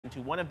into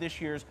one of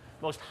this year's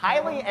most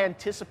highly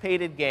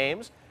anticipated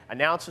games.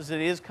 Announces it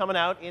is coming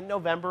out in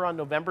November, on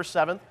November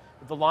 7th,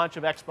 with the launch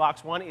of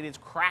Xbox One. It is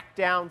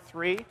Crackdown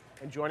 3,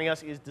 and joining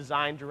us is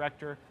design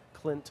director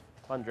Clint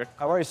Fundrick.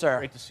 How are you, sir?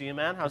 Great to see you,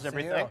 man. How's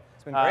everything?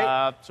 It's been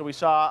great. So we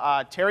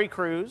saw Terry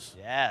Crews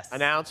Yes.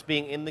 announced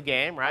being in the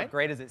game, right? How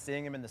great is it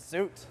seeing him in the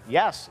suit?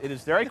 Yes, it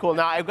is very cool.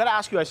 Now, I've got to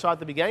ask you, I saw at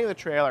the beginning of the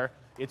trailer,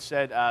 it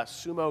said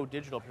Sumo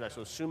Digital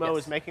Production. So Sumo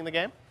is making the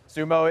game?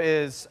 Sumo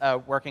is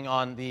working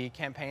on the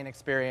campaign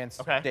experience.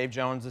 Okay. Dave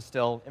Jones is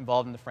still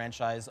involved in the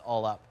franchise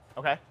all up.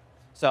 Okay.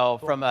 So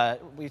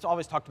we've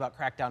always talked about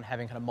Crackdown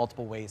having kind of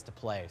multiple ways to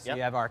play. So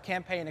you have our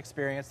campaign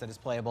experience that is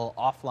playable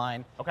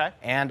offline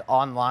and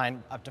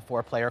online, up to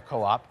 4-player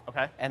co-op.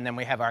 Okay. And then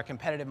we have our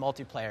competitive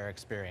multiplayer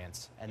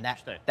experience. And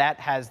that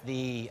has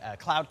the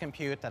cloud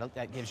compute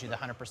that gives you the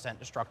 100%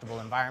 destructible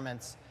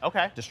environments.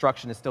 Okay.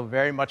 Destruction is still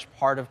very much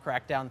part of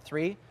Crackdown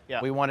 3.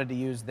 Yeah. We wanted to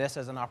use this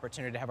as an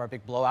opportunity to have our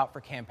big blowout for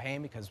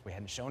campaign because we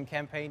hadn't shown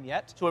campaign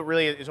yet. So it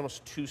really is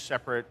almost two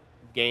separate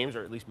games,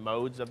 or at least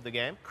modes of the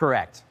game?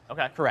 Correct.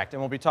 Okay. Correct.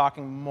 And we'll be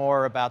talking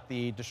more about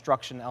the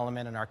destruction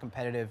element in our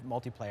competitive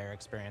multiplayer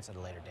experience at a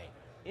later date.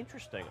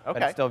 Interesting. Okay.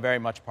 But it's still very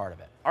much part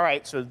of it. All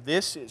right. So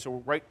this is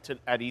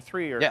at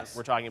E3,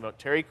 we're talking about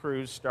Terry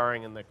Crews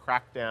starring in the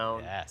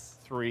Crackdown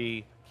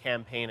 3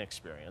 campaign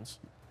experience.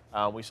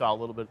 We saw a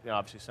little bit,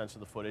 obviously, sense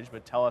of the footage,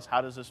 but tell us, how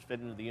does this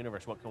fit into the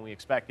universe? What can we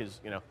expect? Because,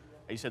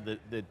 you said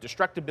the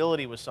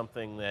destructibility was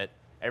something that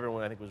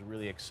everyone, I think, was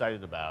really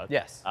excited about.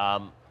 Yes.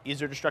 Is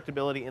there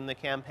destructibility in the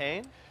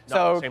campaign? So,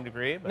 not to the same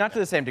degree? But not to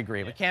the same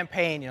degree. But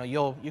campaign,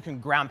 you can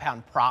ground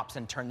pound props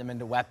and turn them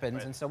into weapons.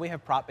 Right. And so we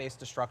have prop-based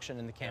destruction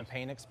in the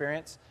campaign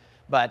experience.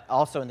 But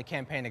also in the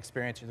campaign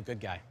experience, you're the good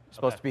guy. You're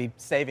supposed to be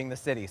saving the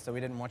city. So we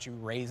didn't want you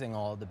razing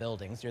all of the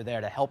buildings. You're there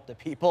to help the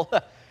people.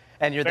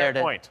 And you're there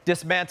to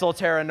dismantle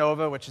Terra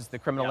Nova, which is the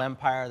criminal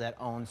empire that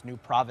owns New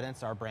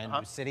Providence, our brand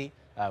new city,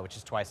 which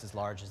is twice as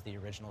large as the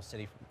original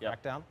city from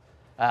Crackdown.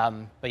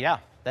 But yeah,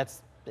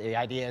 the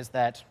idea is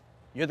that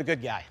you're the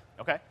good guy.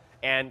 Okay.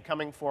 And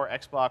coming for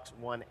Xbox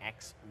One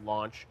X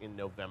launch in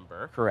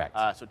November. Correct.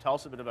 So tell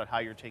us a bit about how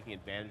you're taking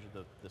advantage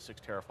of the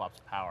 6 teraflops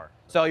of power.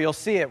 So you'll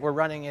see it. We're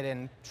running it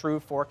in true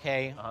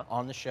 4K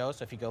on the show.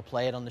 So if you go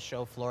play it on the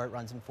show floor, it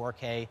runs in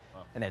 4K,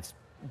 and it's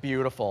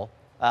beautiful.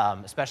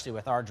 Especially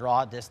with our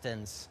draw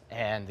distance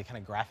and the kind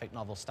of graphic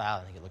novel style.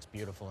 I think it looks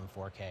beautiful in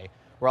 4K.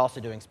 We're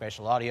also doing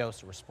spatial audio,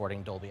 so we're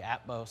supporting Dolby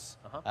Atmos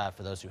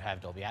for those who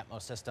have Dolby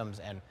Atmos systems.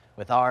 And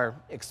with our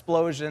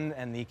explosion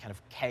and the kind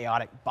of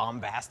chaotic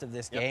bombast of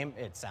this game,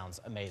 it sounds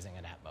amazing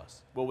in Atmos.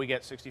 Will we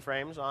get 60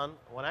 frames on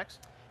One X?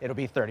 It'll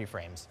be 30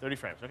 frames. 30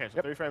 frames. Okay,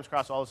 so 30 frames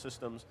across all the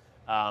systems,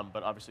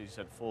 but obviously you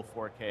said full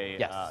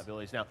 4K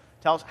abilities. Now,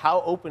 tell us,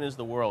 how open is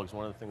the world? Because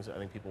one of the things that I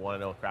think people want to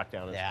know with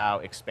Crackdown is how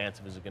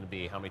expansive is it going to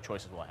be? How many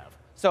choices will I have?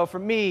 So for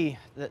me,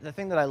 the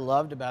thing that I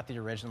loved about the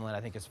original and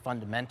I think is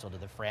fundamental to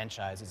the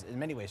franchise is in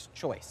many ways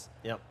choice.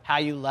 How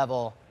you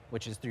level,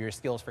 which is through your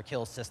skills for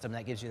kills system,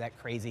 that gives you that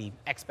crazy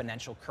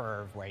exponential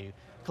curve where you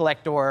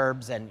collect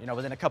orbs and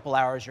within a couple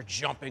hours you're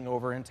jumping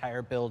over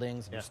entire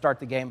buildings. You start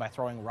the game by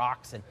throwing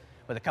rocks, and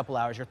with a couple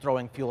hours you're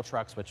throwing fuel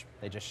trucks, which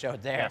they just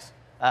showed there.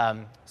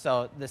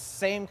 So the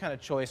same kind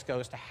of choice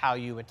goes to how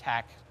you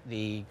attack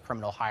the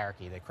criminal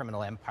hierarchy, the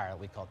criminal empire that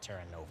we call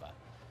Terra Nova.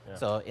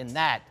 So in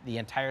that, the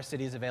entire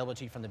city is available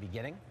to you from the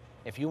beginning.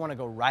 If you want to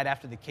go right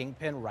after the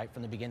Kingpin, right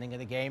from the beginning of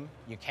the game,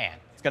 you can.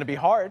 It's going to be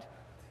hard,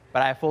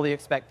 but I fully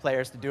expect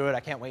players to do it. I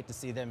can't wait to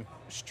see them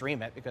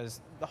stream it,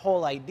 because the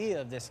whole idea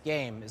of this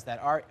game is that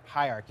our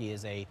hierarchy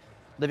is a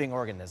living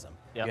organism.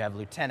 You have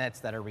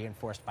lieutenants that are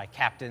reinforced by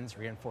captains,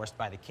 reinforced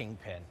by the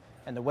Kingpin.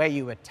 And the way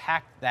you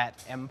attack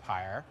that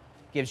empire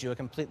gives you a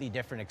completely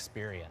different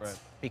experience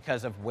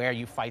because of where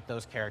you fight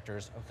those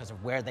characters, because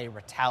of where they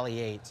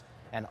retaliate,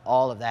 and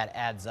all of that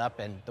adds up.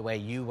 And the way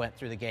you went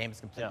through the game is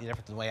completely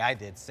different than the way I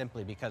did,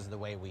 simply because of the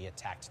way we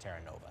attacked Terra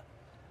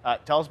Nova.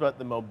 Tell us about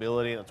the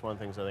mobility. That's one of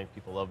the things I think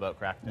people love about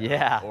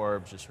Crackdown.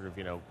 Orbs, just sort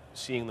of,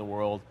 seeing the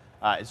world.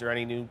 Is there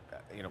any new,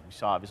 we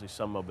saw obviously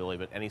some mobility,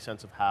 but any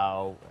sense of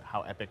how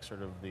epic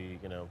sort of the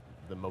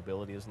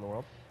mobility is in the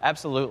world?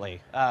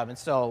 Absolutely. And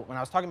so when I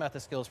was talking about the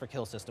skills for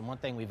kill system, one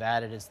thing we've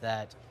added is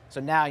that,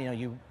 so now,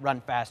 you run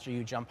faster,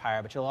 you jump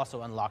higher, but you'll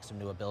also unlock some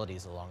new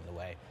abilities along the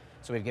way.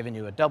 So we've given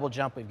you a double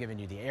jump, we've given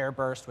you the air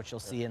burst, which you'll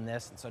see in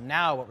this. And so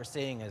now what we're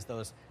seeing is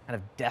those kind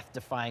of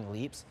death-defying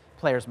leaps.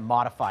 Players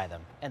modify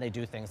them, and they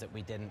do things that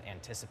we didn't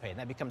anticipate. And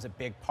that becomes a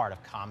big part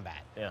of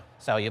combat.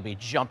 So you'll be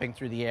jumping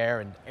through the air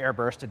and air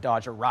burst to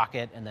dodge a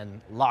rocket, and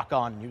then lock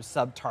on new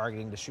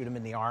sub-targeting to shoot them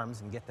in the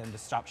arms and get them to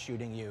stop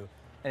shooting you.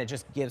 And it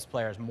just gives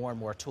players more and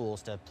more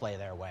tools to play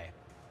their way.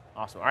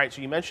 Awesome. All right,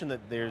 so you mentioned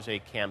that there's a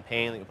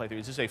campaign that you play through.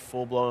 Is this a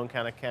full-blown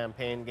kind of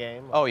campaign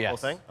game? Oh, yes. Whole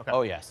thing? Okay.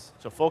 Oh, yes.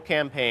 So full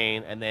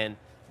campaign, and then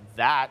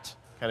that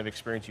kind of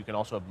experience, you can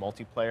also have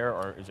multiplayer,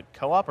 or is it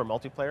co-op or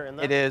multiplayer in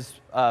that? It is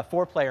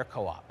 4-player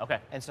co-op. Okay.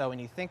 And so when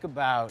you think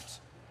about,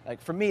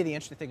 like, for me, the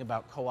interesting thing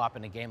about co-op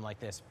in a game like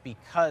this,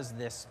 because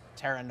this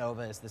Terra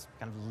Nova is this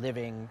kind of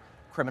living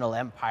criminal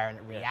empire and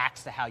it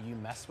reacts to how you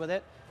mess with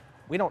it,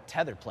 we don't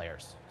tether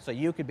players. So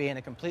you could be in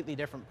a completely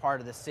different part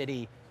of the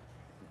city,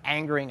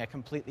 angering a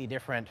completely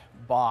different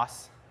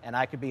boss, and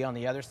I could be on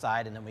the other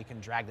side, and then we can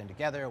drag them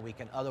together. We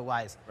can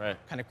otherwise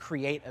kind of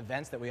create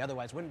events that we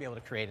otherwise wouldn't be able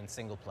to create in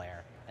single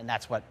player, and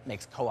that's what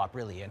makes co-op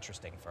really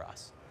interesting for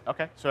us.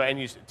 Okay, so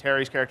and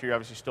Terry's character, you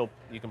obviously still,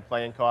 you can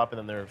play in co-op, and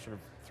then there are sort of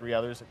 3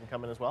 others that can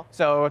come in as well?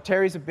 So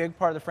Terry's a big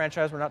part of the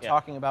franchise. We're not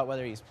talking about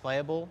whether he's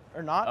playable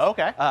or not.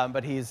 Okay.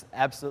 But he's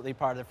absolutely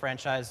part of the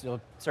franchise. You'll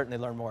certainly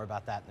learn more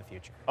about that in the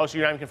future. Oh, so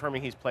you're not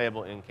confirming he's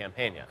playable in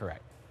campaign yet?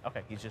 Correct.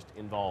 Okay, he's just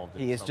involved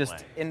in He is some just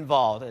way.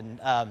 involved, and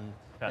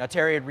you know,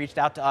 Terry had reached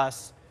out to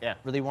us,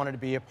 really wanted to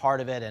be a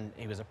part of it, and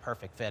he was a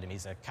perfect fit. I mean,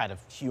 he's a kind of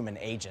human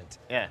agent.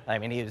 Yeah. I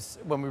mean, he was,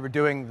 when we were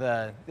doing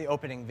the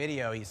opening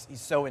video, he's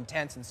so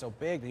intense and so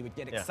big that he would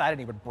get excited and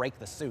he would break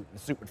the suit. The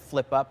suit would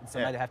flip up, and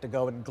somebody would have to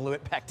go and glue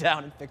it back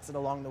down and fix it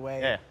along the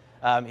way.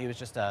 Yeah. He was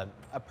just a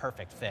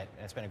perfect fit,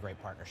 and it's been a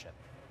great partnership.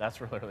 That's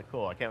really, really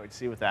cool. I can't wait to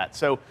see with that.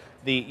 So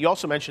you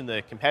also mentioned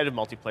the competitive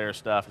multiplayer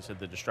stuff. You said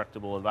the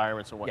destructible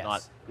environments and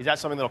whatnot. Yes. Is that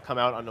something that will come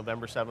out on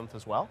November 7th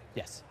as well?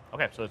 Yes.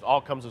 Okay, so it all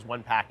comes as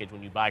one package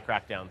when you buy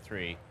Crackdown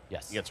 3.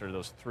 Yes. You get sort of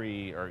those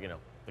 3, or, you know,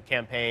 the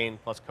campaign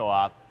plus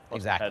co-op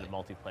plus competitive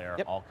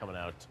multiplayer all coming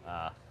out.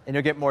 And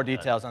you'll get more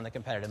details on the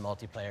competitive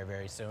multiplayer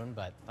very soon,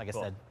 but like I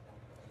said,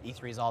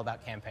 E3 is all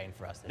about campaign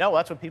for us. No,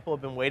 that's what people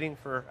have been waiting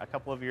for a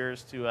couple of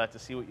years to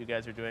see what you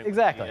guys are doing.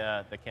 Exactly.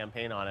 With the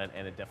campaign on it,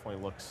 and it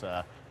definitely looks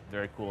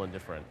very cool and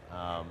different.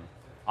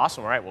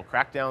 Awesome. All right. Well,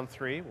 Crackdown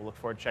 3. We'll look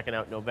forward to checking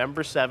out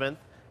November 7th,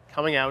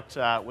 coming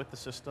out with the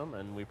system,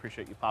 and we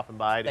appreciate you popping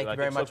by. Thank you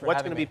very much for what's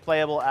having going to me. be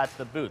playable at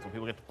the booth? Will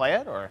people get to play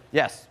it, or?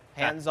 Yes.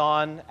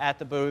 Hands-on at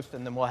the booth,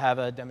 and then we'll have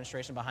a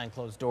demonstration behind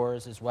closed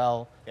doors as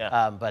well.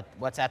 Yeah. But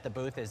what's at the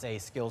booth is a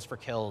Skills for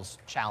Kills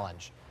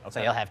challenge. Okay.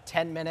 So you'll have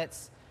 10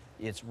 minutes.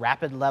 It's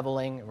rapid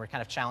leveling. We're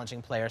kind of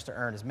challenging players to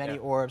earn as many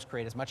orbs,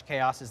 create as much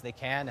chaos as they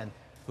can, and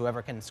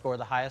whoever can score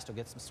the highest will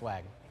get some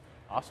swag.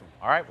 Awesome.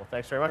 All right. Well,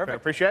 thanks very much. Perfect. I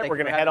appreciate it. We're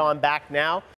going to head on back now